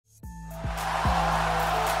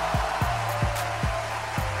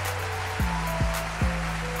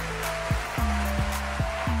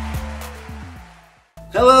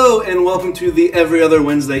Hello and welcome to the Every Other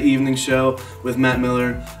Wednesday Evening Show with Matt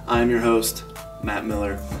Miller. I'm your host, Matt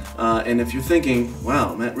Miller. And if you're thinking,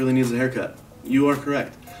 wow, Matt really needs a haircut, you are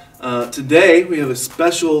correct. Today we have a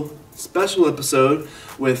special episode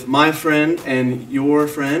with my friend and your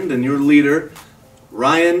leader,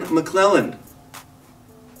 Ryan McClelland.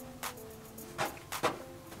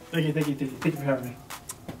 Thank you for having me.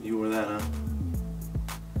 You were that, huh?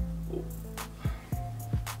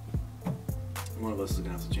 One of us is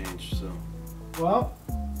gonna have to change, so. Well,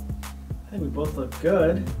 I think we both look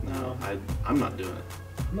good. No, I'm not doing it.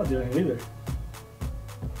 I'm not doing it either.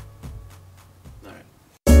 All right.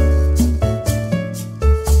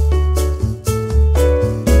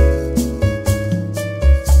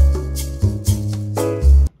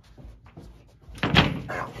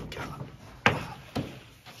 Ow, God.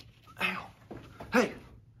 Ow. Hey,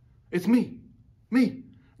 it's me,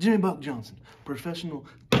 Jimmy Buck Johnson, professional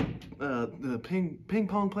the ping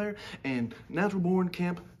pong player and natural born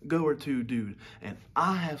camp goer too dude, and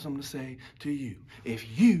I have something to say to you.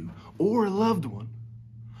 If you or a loved one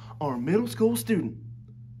are a middle school student,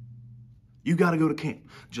 you gotta go to camp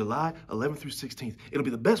July 11th through 16th. It'll be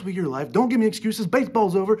the best week of your life. Don't give me excuses.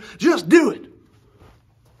 Baseball's over. Just do it.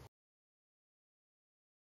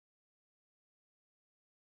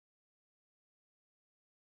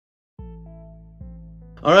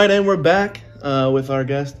 All right, and we're back with our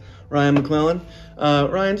guest, Ryan McClelland.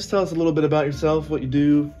 Ryan, just tell us a little bit about yourself, what you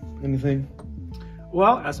do, anything.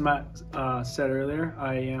 Well, as Matt said earlier,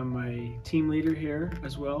 I am a team leader here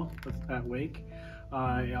as well at Wake.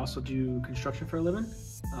 I also do construction for a living.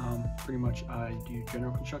 Pretty much I do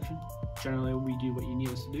general construction. Generally, we do what you need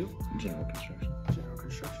us to do. General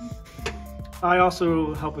construction. I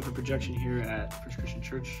also help with the projection here at First Christian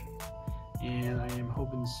Church, and I am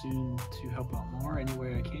hoping soon to help out more any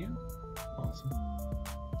way I can. Awesome.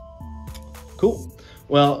 Cool.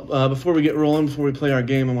 Well, before we get rolling, before we play our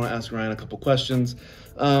game, I want to ask Ryan a couple questions.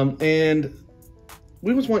 And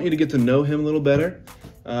we just want you to get to know him a little better,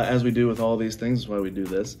 as we do with all these things. That's why we do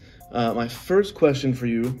this. My first question for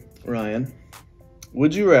you, Ryan,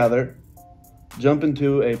 would you rather jump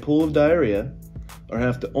into a pool of diarrhea or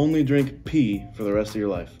have to only drink pee for the rest of your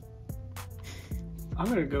life? I'm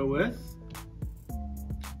going to go with,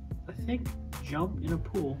 I think, jump in a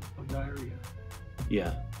pool of diarrhea.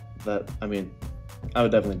 Yeah. I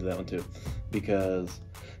would definitely do that one too, because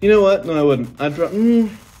you know what? No, I wouldn't. I'd drop.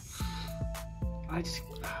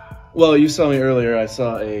 Well, you saw me earlier. I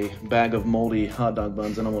saw a bag of moldy hot dog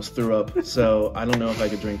buns and almost threw up. So I don't know if I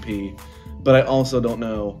could drink pee, but I also don't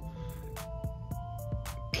know.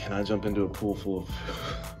 Can I jump into a pool full of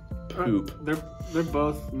poop? They're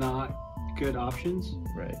both not good options.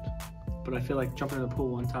 Right. But I feel like jumping in the pool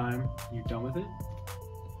one time, you're done with it.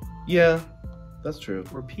 Yeah. That's true.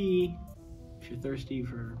 Or pee, if you're thirsty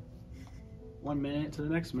for 1 minute to the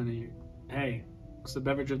next minute. Hey, what's the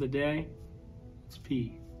beverage of the day? It's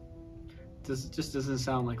pee. Just doesn't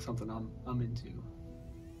sound like something I'm into.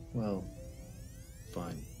 Well,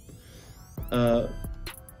 fine.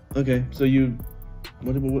 Okay, so you,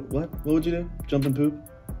 what would you do? Jump and poop?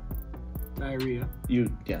 Diarrhea.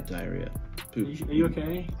 Diarrhea. Poop. Are you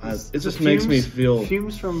okay? It just makes me feel...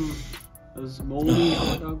 Fumes from... those moldy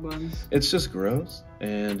hot dog buns. It's just gross,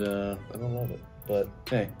 and I don't love it. But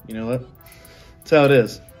hey, you know what? That's how it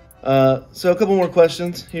is. So a couple more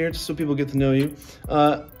questions here, just so people get to know you.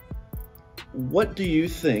 What do you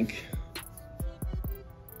think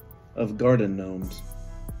of garden gnomes?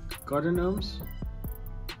 Garden gnomes?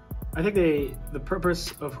 I think the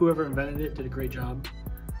purpose of whoever invented it did a great job.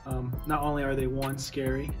 Not only are they, one,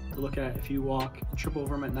 scary to look at if you walk and trip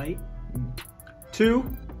over them at night. 2,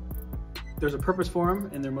 there's a purpose for them,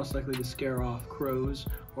 and they're most likely to scare off crows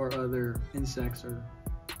or other insects or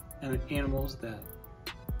animals that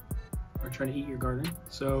are trying to eat your garden.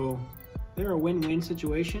 So they're a win-win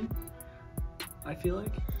situation, I feel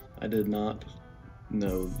like. I did not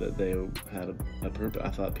know that they had a purpose. I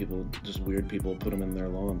thought weird people put them in their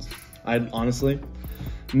lawns. I honestly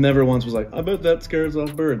never once was like, I bet that scares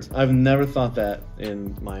off birds. I've never thought that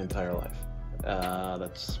in my entire life.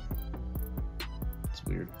 That's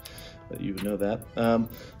weird that you would know that.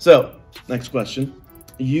 So, next question.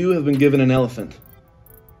 You have been given an elephant.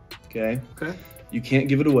 Okay? Okay. You can't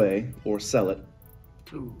give it away or sell it.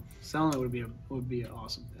 Ooh, selling it would be an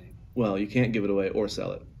awesome thing. Well, you can't give it away or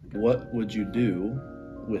sell it. Okay. What would you do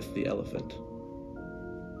with the elephant?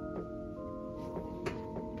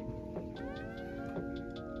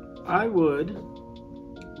 I would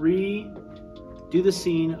redo the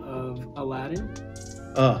scene of Aladdin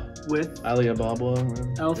with Alibaba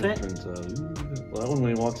elephant. Well, that one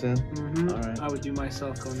when he walks in. Mm-hmm. All right. I would do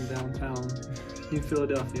myself going downtown In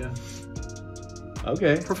Philadelphia.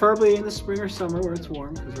 Okay. Preferably in the spring or summer where it's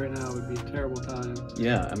warm, because right now it would be a terrible time.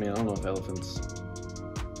 Yeah, I mean, I don't know if elephants...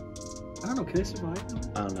 I don't know, can they survive?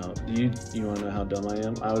 I don't know. You want to know how dumb I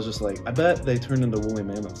am? I was just like, I bet they turn into woolly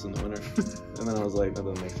mammoths in the winter. And then I was like, that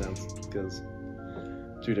doesn't make sense, because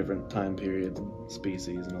 2 different time periods and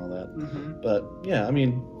species and all that. Mm-hmm. But, yeah, I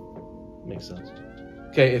mean, makes sense.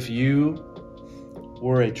 Okay, if you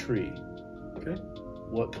were a tree, Okay.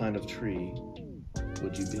 what kind of tree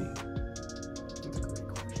would you be? That's a great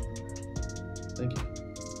question. Thank you.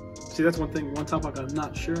 See, that's one topic I'm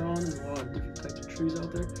not sure on. There's a lot of different types of trees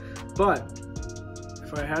out there. But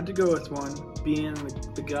if I had to go with one, being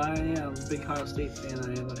the guy I am, big Ohio State fan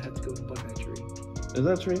I am, I'd have to go with Buckeye tree. Is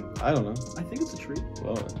that a tree? I don't know. I think it's a tree.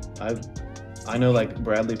 Well, I know like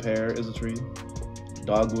Bradley pear is a tree,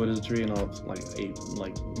 dogwood is a tree, and all like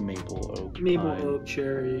maple, oak, Maple, pine. oak,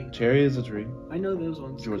 cherry. Cherry is a tree. I know those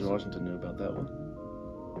ones. George Washington knew about that one.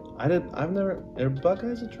 I've never. Are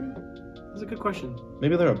Buckeyes a tree? That's a good question.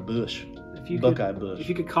 Maybe they're a bush. Buckeye bush. If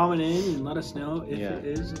you could comment in and let us know if Yeah. it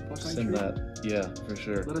is a Buckeye Send tree. that. Yeah, for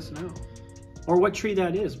sure. Let us know. Or what tree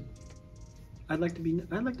that is. I'd like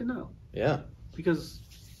to know. Yeah. Because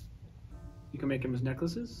you can make them as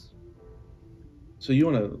necklaces. So you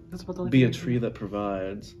want That's about the to only be thing a I can tree do. that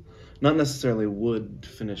provides, not necessarily wood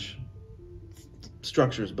finish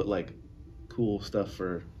structures, but like cool stuff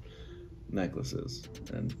for necklaces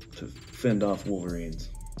and to fend off wolverines.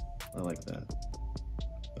 I like that.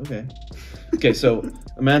 Okay. Okay, so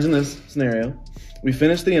imagine this scenario. We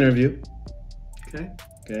finish the interview. Okay.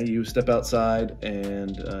 Okay, you step outside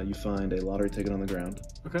and you find a lottery ticket on the ground.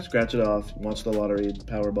 Okay. Scratch it off, watch the lottery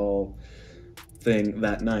Powerball thing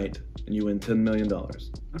that night, and you win $10 million.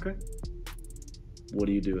 Okay. What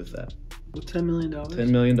do you do with that? With $10 million. $10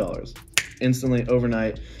 million. Instantly,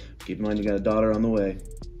 overnight. Keep in mind you got a daughter on the way.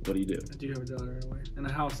 What do you do? I do have a daughter anyway. And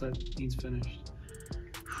a house that needs finished.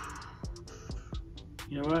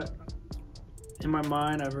 You know what? In my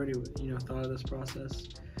mind, I've already, thought of this process.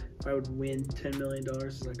 If I would win $10 million,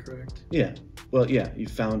 is that correct? Yeah. Well, yeah, you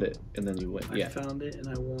found it, and then you win. I Yeah. found it and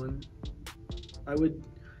I won. I would,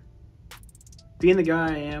 being the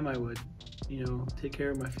guy I am, I would, take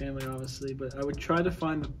care of my family, obviously, but I would try to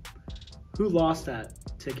find who lost that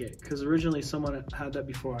ticket, because originally someone had that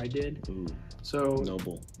before I did. Ooh, So,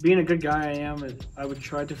 noble. being a good guy I am, I would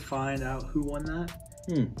try to find out who won that.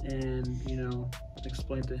 And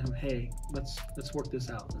explain to him, hey, let's work this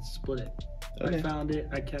out, let's split it. Okay. I found it,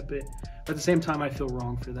 I kept it. At the same time, I feel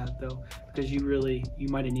wrong for that though, because you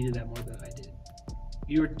might have needed that more than I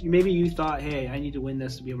did. Maybe you thought, hey, I need to win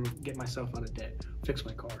this to be able to get myself out of debt, fix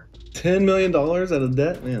my car. $10 million out of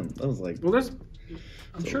debt? Man, that was like... Well,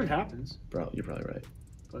 I'm sure it happens, You're probably right.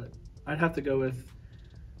 but I'd have to go with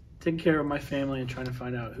taking care of my family and trying to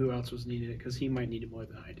find out who else was needed, because he might need it more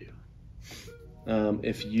than I do.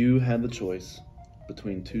 If you had the choice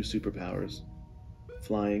between 2 superpowers,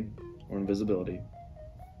 flying or invisibility,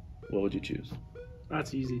 what would you choose?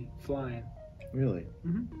 That's easy. Flying. Really?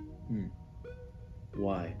 Mm-hmm.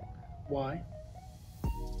 Why? Why?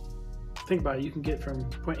 Think about it. You can get from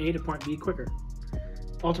point A to point B quicker.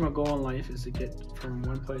 Ultimate goal in life is to get from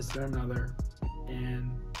one place to another, and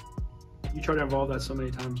you try to evolve that so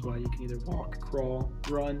many times. Why you can either walk, crawl,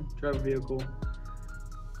 run, drive a vehicle,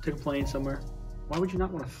 take a plane somewhere. Why would you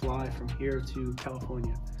not want to fly from here to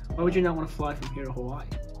California? Why would you not want to fly from here to Hawaii?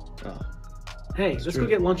 Oh, Hey, That's let's true. go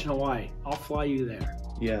get lunch in Hawaii. I'll fly you there.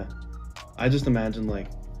 yeah. I just imagine like,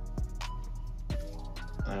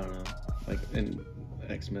 I don't know, like in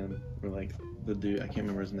X-Men, or like the dude, I can't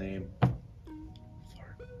remember his name.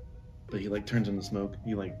 Fart. But he like turns into smoke.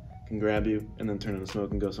 He like can grab you and then turn into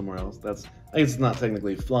smoke and go somewhere else. I guess it's not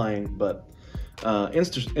technically flying, but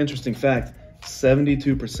interesting fact,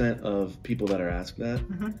 72% of people that are asked that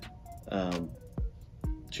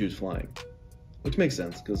choose flying, which makes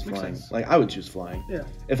sense, because Makes flying, sense. like I would choose flying. Yeah.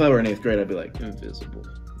 If I were in 8th grade, I'd be like, invisible,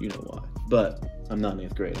 you know why. But I'm not in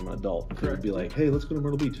 8th grade, I'm an adult. It would Correct. be like, hey, let's go to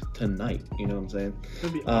Myrtle Beach tonight, you know what I'm saying?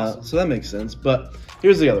 That'd be awesome. So that makes sense. But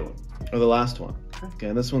here's the other one, or the last one.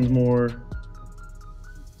 Okay, this one's more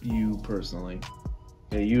you personally.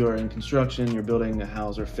 Okay, you are in construction, you're building a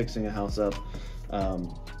house or fixing a house up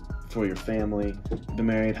for your family. You've been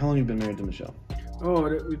married. How long have you been married to Michelle? Oh,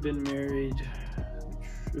 we've been married.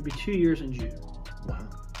 It would be 2 years in June. Wow.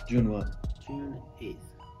 June what? June 8th.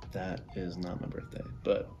 That is not my birthday,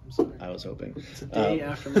 but I'm sorry. I was hoping. It's a day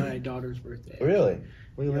after my daughter's birthday. Really?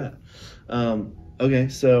 Look at that. Okay,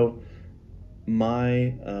 so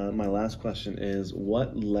my last question is,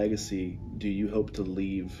 what legacy do you hope to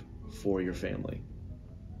leave for your family?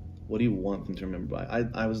 What do you want them to remember by?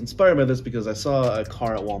 I was inspired by this because I saw a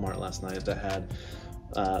car at Walmart last night that had,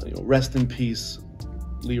 rest in peace,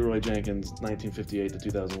 Leroy Jenkins, 1958 to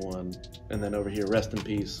 2001. And then over here, rest in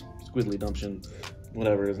peace, Squidly Dumption,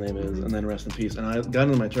 whatever his name is. And then rest in peace. And I got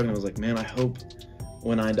into my truck and I was like, man, I hope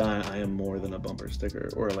when I die, I am more than a bumper sticker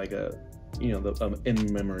or like a, the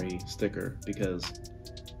in memory sticker, because,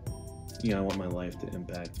 I want my life to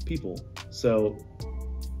impact people. So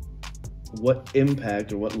what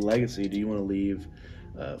impact or what legacy do you want to leave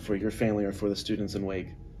for your family or for the students in Wake?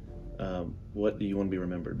 What do you want to be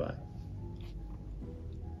remembered by?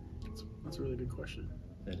 That's a really good question.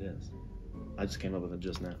 It is. I just came up with it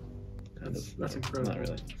just now. That's incredible. Not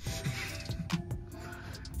really.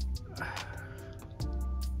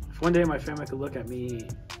 If one day my family could look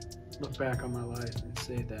back on my life and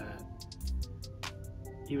say that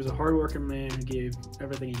he was a hardworking man who gave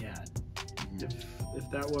everything he had. If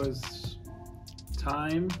that was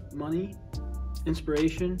time, money,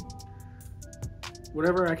 inspiration,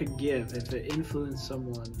 whatever I could give, if it influenced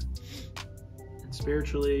someone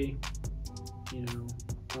spiritually,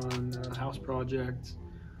 on a house project,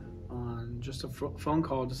 on just a phone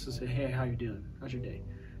call just to say, hey, how you doing? How's your day?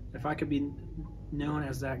 If I could be known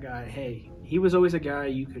as that guy, hey, he was always a guy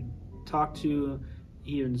you could talk to.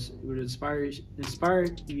 He would inspire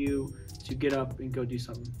you to get up and go do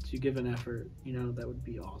something, to give an effort. That would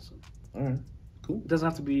be awesome. All right, cool. It doesn't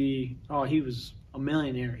have to be, he was a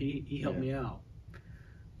millionaire. He helped me out.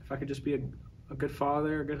 If I could just be a good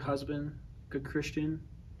father, a good husband, a good Christian.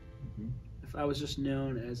 Mm-hmm. If I was just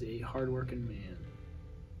known as a hardworking man.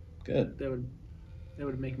 Good. That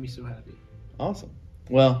would make me so happy. Awesome.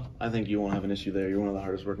 Well, I think you won't have an issue there. You're one of the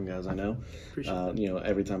hardest working guys I know. Appreciate it.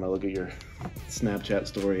 Every time I look at your Snapchat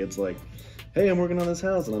story, it's like, hey, I'm working on this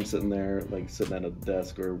house, and I'm sitting there, like, sitting at a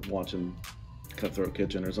desk or watching Cutthroat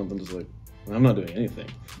Kitchen or something, just like, I'm not doing anything.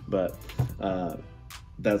 But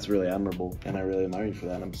that's really admirable, and I really admire you for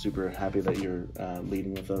that. I'm super happy that you're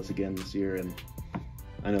leading with us again this year, and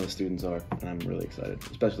I know the students are, and I'm really excited,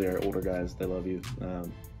 especially our older guys. They love you.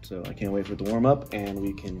 So I can't wait for it to warm up and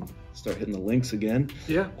we can start hitting the links again.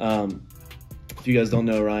 Yeah. If you guys don't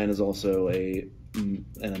know, Ryan is also an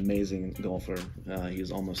amazing golfer. He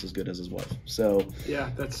is almost as good as his wife. So yeah,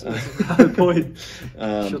 that's a valid point.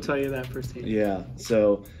 She'll tell you that firsthand. Yeah.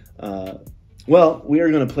 So, well, we are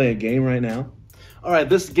going to play a game right now. All right.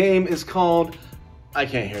 This game is called I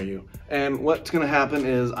Can't Hear You. And what's going to happen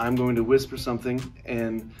is I'm going to whisper something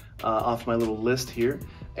and off my little list here.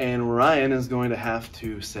 And Ryan is going to have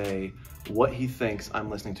to say what he thinks I'm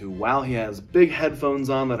listening to while he has big headphones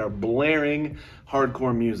on that are blaring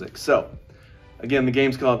hardcore music. So, again, the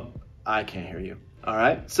game's called I Can't Hear You. All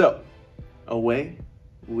right? So, away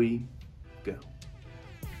we go.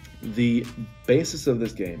 The basis of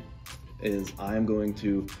this game is I am going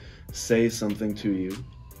to say something to you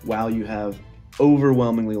while you have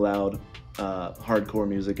overwhelmingly loud hardcore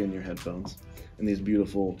music in your headphones and these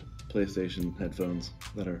beautiful PlayStation headphones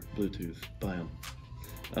that are Bluetooth. Buy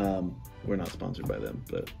them. We're not sponsored by them,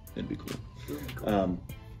 but it'd be cool.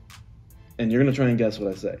 And you're gonna try and guess what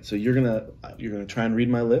I say. So you're gonna try and read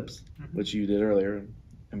my lips, which you did earlier.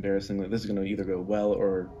 Embarrassingly, this is gonna either go well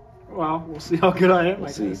or we'll see how good I am. We'll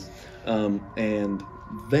see. And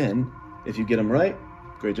then if you get them right,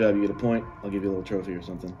 great job. You get a point. I'll give you a little trophy or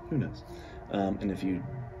something. Who knows? And if you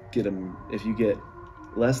get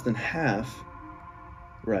less than half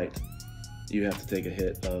right, you have to take a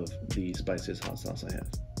hit of the spiciest hot sauce I have.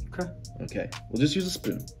 Okay. We'll just use a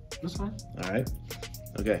spoon. That's fine. All right.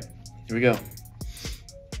 Okay. Here we go.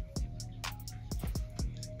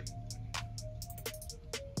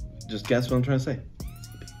 Just guess what I'm trying to say.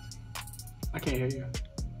 I can't hear you.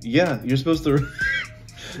 Yeah, you're supposed to.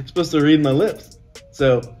 You're supposed to read my lips.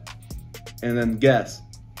 So, and then guess.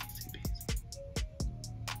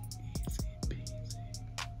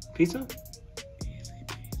 Pizza?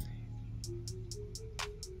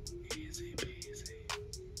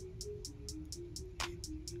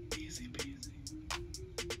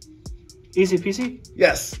 Easy peasy?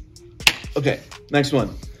 Yes. Okay, next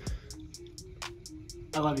one.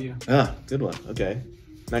 I love you. Ah, good one. Okay.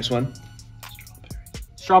 Next one.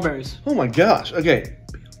 Strawberries. Oh my gosh. Okay.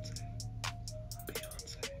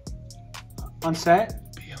 Beyonce. On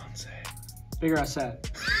set? Beyonce. Bigger on set.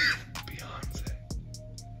 Beyonce.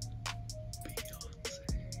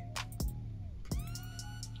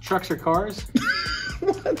 Trucks or cars?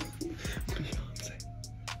 What?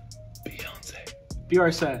 Beyonce.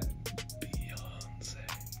 BR set.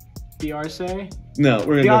 Beyonce. BR say? No,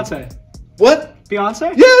 we're gonna Beyonce. go. What?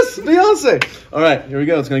 Beyonce? Yes, Beyonce. All right, here we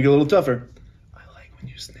go. It's gonna get a little tougher. I like when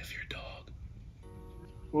you sniff your dog.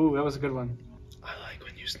 Ooh, that was a good one. I like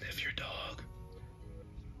when you sniff your dog.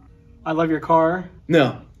 I love your car.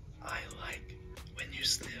 No. I like when you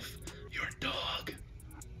sniff your dog.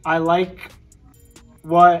 I like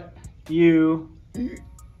what you. I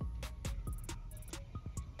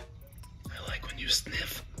like when you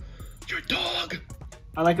sniff your dog.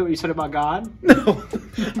 I like what you said about God. No.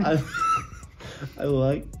 I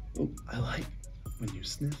like when you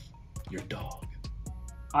sniff your dog.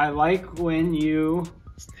 I like when you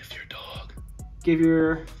Sniff your dog. give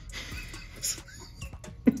your.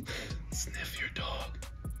 Sniff your dog.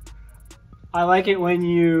 I like it when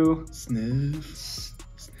you Sniff.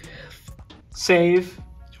 save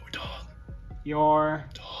Your dog. your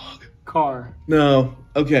Dog. car. No.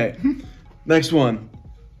 Okay. Next one.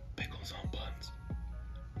 Pickles on buns.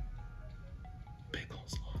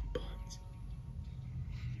 Pickles on buns.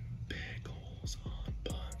 Pickles on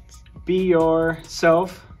buns. Be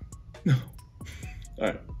yourself. No. All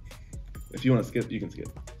right. If you want to skip, you can skip.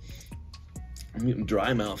 I'm getting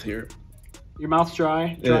dry mouth here. Your mouth's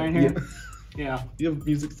dry. Dry in here. Yeah. You have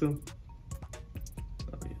music still?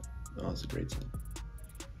 Oh yeah. Oh, that's a great song.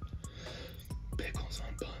 Pickles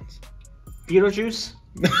on buns. Beetlejuice.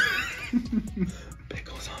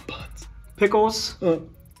 Pickles on buns. Pickles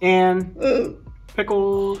and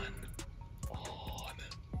pickle. On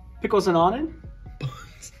Pickles and on it.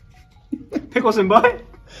 buns. Pickles and butt.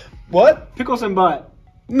 What? Pickles and butt.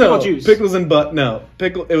 No. Pickle juice. Pickles and butt. No.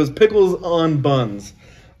 It was pickles on buns.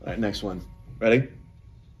 All right. Next one. Ready?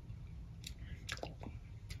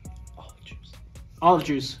 Olive juice. Olive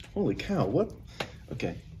juice. Holy cow! What?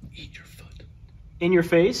 Okay. Eat your foot. In your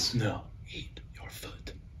face. No. Eat your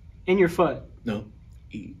foot. In your foot. No.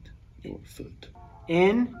 Eat your foot.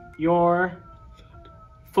 In your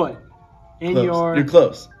foot. In Close. your. You're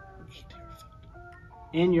close. Eat your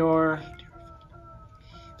foot. In your. Eat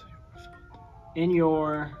your foot. In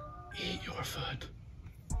your Eat your foot.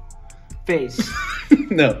 face.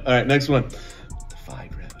 No. All right. Next one. Defy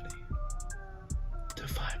gravity.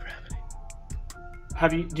 Defy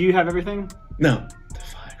gravity. Do you have everything? No.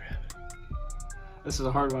 Defy gravity. This is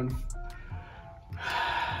a hard one.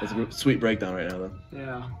 That's a sweet breakdown right now, though.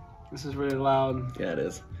 Yeah. This is really loud. Yeah, it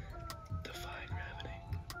is. Defy gravity.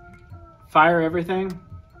 Fire everything.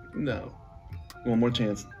 No. One more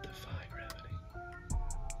chance. Defy gravity.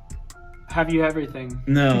 Have you everything?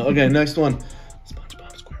 No. Okay. Next one.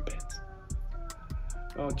 SpongeBob SquarePants.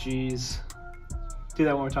 Oh jeez. Do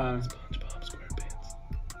that one more time. SpongeBob SquarePants.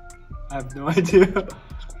 I have no idea.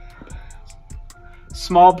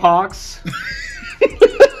 Smallpox.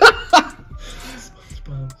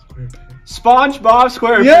 SpongeBob SquarePants. SpongeBob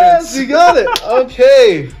SquarePants. Yes, you got it.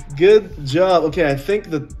 Okay, good job. Okay, I think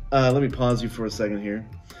that. Let me pause you for a second here.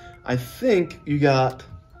 I think you got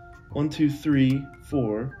 1, 2, 3,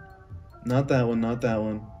 4. Not that one. Not that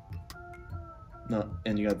one. Not,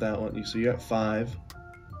 and you got that one. So you got 5.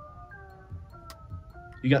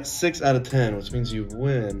 You got 6 out of 10, which means you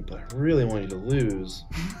win. But I really want you to lose.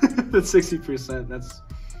 That's 60%.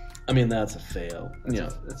 I mean, that's a fail.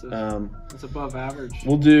 That's that's above average.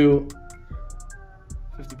 We'll do.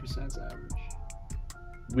 50% is average.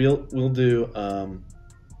 We'll do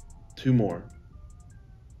 2 more.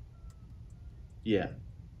 Yeah.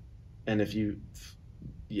 And if you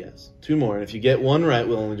yes, 2 more. And if you get one right,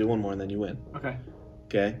 we'll only do 1 more and then you win. Okay.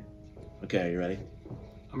 Okay? Okay, are you ready?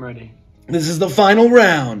 I'm ready. This is the final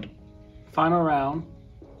round. Final round.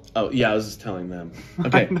 Oh, yeah, I was just telling them.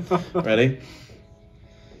 Okay. Ready?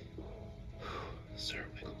 Sir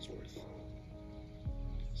Wigglesworth.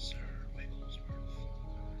 Sir Wigglesworth.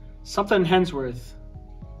 Something Hensworth.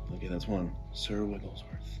 Okay, that's 1. Sir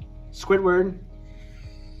Wigglesworth. Squidward.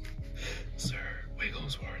 Sir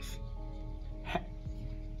Wigglesworth.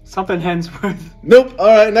 Something Hensworth. Nope. All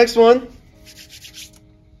right, next one.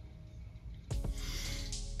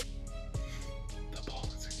 The ball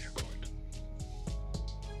is in your court.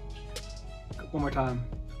 One more time.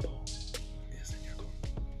 The ball is in your court.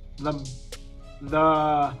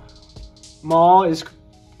 The mall is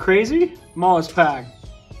crazy. Mall is packed.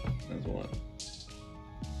 That's 1.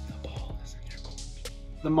 The ball is in your court.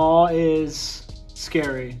 The mall is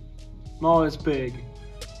scary. Mall is big.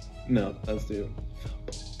 No, that's 2. The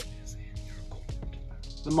ball is in your court.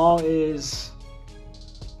 The mall is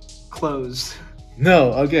closed.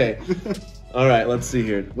 No, okay. All right, let's see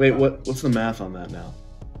here. Wait, what's the math on that now?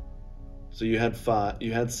 So you had 5,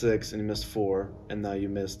 you had 6, and you missed 4, and now you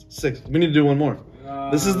missed 6. We need to do 1 more.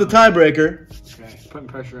 This is the tiebreaker. Okay, putting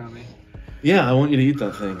pressure on me. Yeah, I want you to eat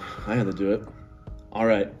that thing. I had to do it. All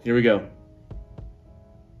right, here we go.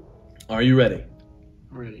 Are you ready?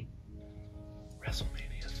 I'm ready.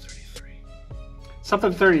 WrestleMania 33.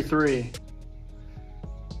 Something 33.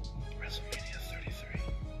 WrestleMania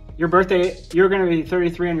Your birthday, you're going to be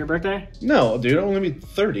 33 on your birthday? No, dude, I'm only be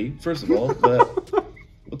 30, first of all. But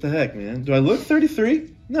what the heck, man? Do I look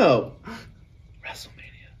 33? No.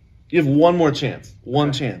 WrestleMania. You have one more chance.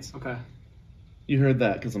 One chance. Okay. You heard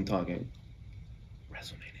that because I'm talking.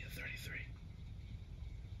 WrestleMania 33.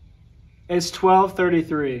 It's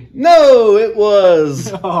 12:33. No, it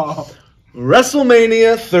was Oh.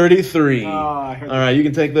 WrestleMania 33. I heard All right, you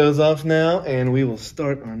can take those off now, and we will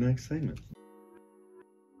start our next segment.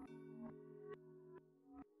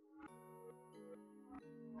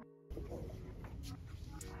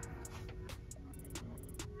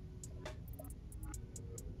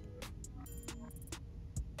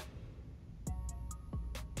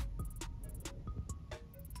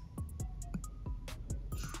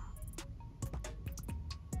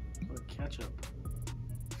 Ketchup.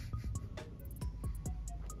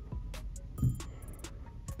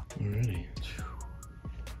 Alrighty.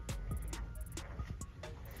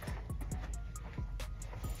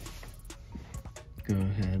 Go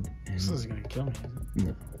ahead and... This is going to kill me, is it?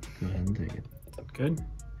 No, go ahead and take it. Good?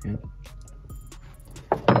 Yep.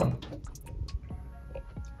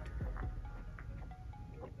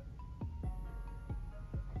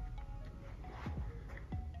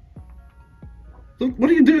 What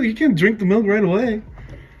are you doing? You can't drink the milk right away.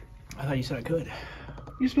 I thought you said I could.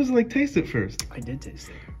 You're supposed to like taste it first. I did taste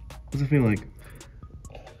it. What does it feel like?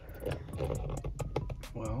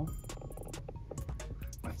 Well,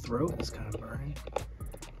 my throat is kind of burning.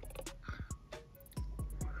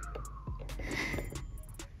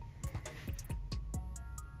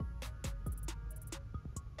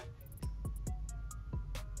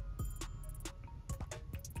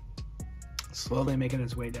 Slowly making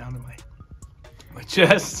its way down to my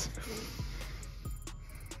chest.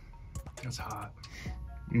 It's hot.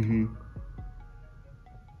 Mm-hmm.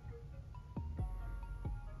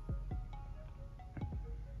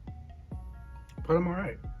 But I'm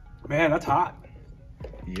alright. Man, that's hot.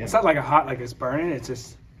 Yeah. It's not like a hot like it's burning, it's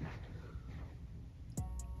just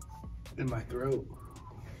in my throat.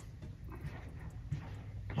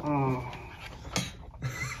 Oh.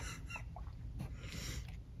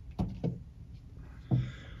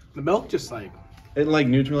 The milk just like It like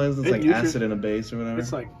neutralizes It like acid and a base or whatever.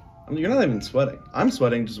 it's like I mean, you're not even sweating. I'm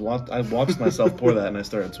sweating. I watched myself pour that and I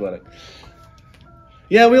started sweating.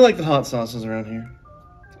 Yeah, we like the hot sauces around here.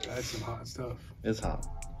 that's some hot stuff. It's hot.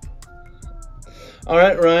 All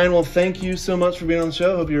right, Ryan. Well, thank you so much for being on the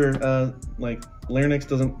show. Hope your like larynx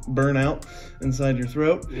doesn't burn out inside your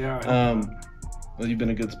throat. Yeah. Well, you've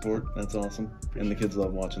been a good sport. That's awesome. And the kids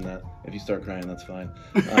love watching that. If you start crying, that's fine.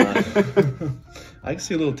 I can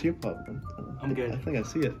see a little tear pop. I'm good. I think I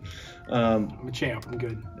see it. I'm a champ. I'm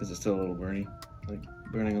good. Is it still a little burny? Like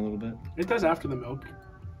burning a little bit? It does after the milk.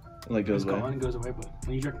 It like goes It's away. gone, it goes away, but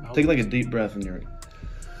when you drink milk, Take like a deep breath in your...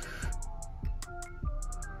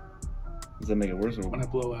 Does that make it worse? Or... when I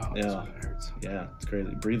blow out, that's Yeah. when it hurts. Yeah, it's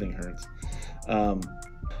crazy. Breathing hurts.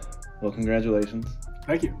 Well, congratulations.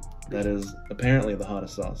 Thank you. That is apparently the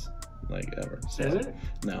hottest sauce like ever. So, Is it?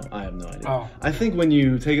 No, I have no idea. Oh. I think when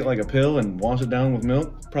you take it like a pill and wash it down with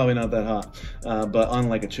milk, probably not that hot. But on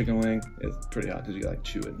like a chicken wing, it's pretty hot because you gotta like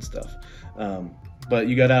chew it and stuff. But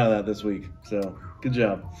you got out of that this week, so good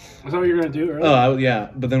job. Was that what you were gonna do earlier? Oh, yeah.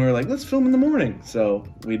 But then we were like, let's film in the morning. So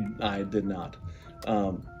I did not.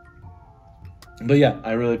 But yeah,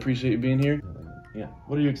 I really appreciate you being here. Yeah.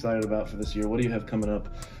 What are you excited about for this year? What do you have coming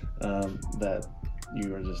up that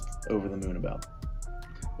you are just over the moon about?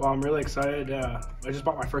 Well, I'm really excited. I just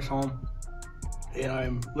bought my first home, and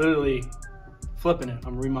I'm literally flipping it.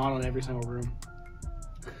 I'm remodeling every single room.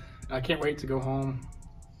 And I can't wait to go home.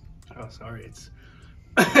 Oh, sorry, it's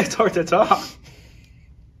it's hard to talk.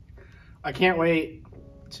 I can't wait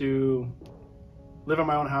to live in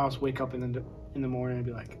my own house, wake up in the morning, and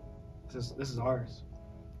be like, this is ours.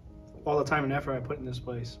 All the time and effort I put in this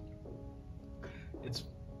place, it's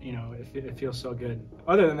it feels so good.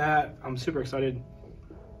 Other than that, I'm super excited.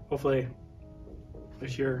 Hopefully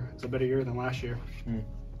this year is a better year than last year.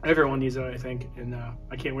 Everyone needs it, I think, and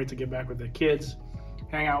I can't wait to get back with the kids,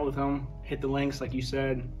 hang out with them, hit the links like you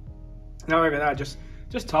said. Not even that, just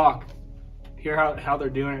talk, hear how they're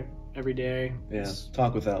doing it every day. Yeah,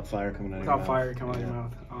 talk without fire coming out of your mouth. Without fire coming out of your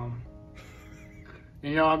mouth.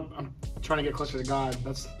 And I'm trying to get closer to God.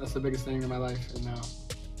 That's the biggest thing in my life, and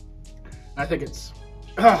I think it's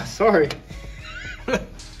sorry.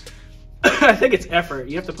 I think it's effort.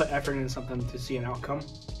 You have to put effort into something to see an outcome.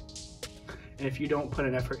 And if you don't put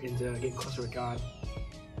an effort into getting closer with God,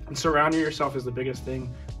 and surrounding yourself is the biggest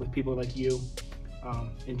thing with people like you,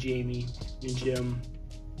 and Jamie, and Jim,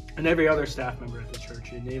 and every other staff member at the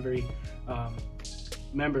church, and every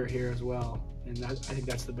member here as well. And I think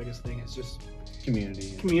that's the biggest thing. It's just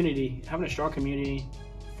Community. community. Having a strong community,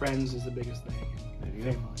 friends is the biggest thing. There you And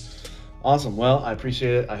go. family. Awesome. Well, I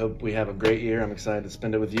appreciate it. I hope we have a great year. I'm excited to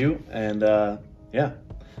spend it with you. And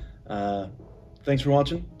thanks for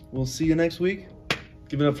watching. We'll see you next week.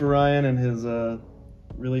 Give it up for Ryan and his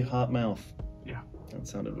really hot mouth. Yeah. That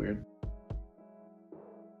sounded weird.